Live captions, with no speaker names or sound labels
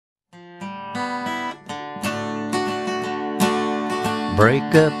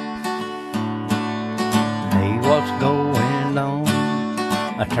break up. Hey, what's going on?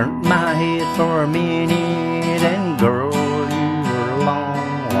 I turned my head for a minute, and girl, you were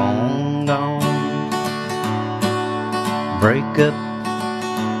long, long gone. Break up.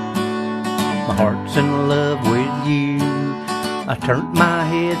 My heart's in love with you. I turned my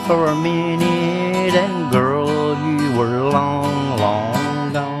head for a minute, and girl, you were long,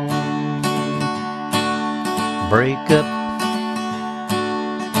 long gone. Break up.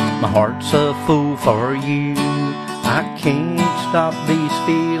 My heart's a fool for you. I can't stop these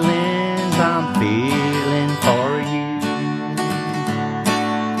feelings I'm feeling for you.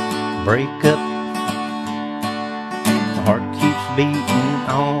 Break up. My heart keeps beating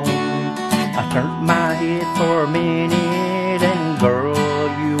on. I turned my head for a minute, and girl,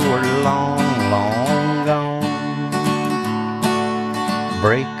 you were long, long gone.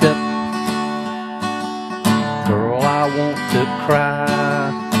 Break up. Girl, I want to cry.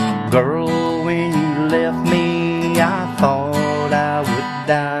 Girl, when you left me, I thought I would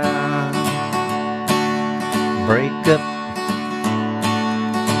die. Break up.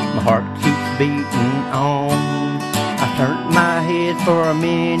 My heart keeps beating on. I turned my head for a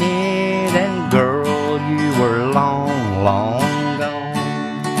minute, and girl, you were long, long gone.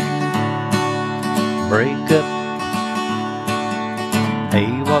 Break up.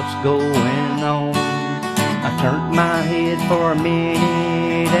 Hey, what's going on? I turned my head for a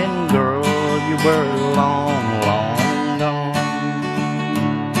minute, and girl, you were long, long gone.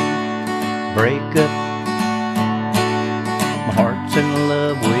 Break up. My heart's in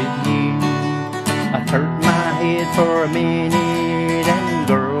love with you. I turned my head for a minute, and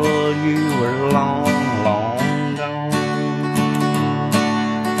girl, you were long, long gone.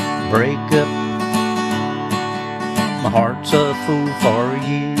 Break up. My heart's a fool for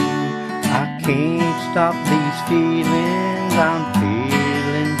you. I can't stop these feelings I'm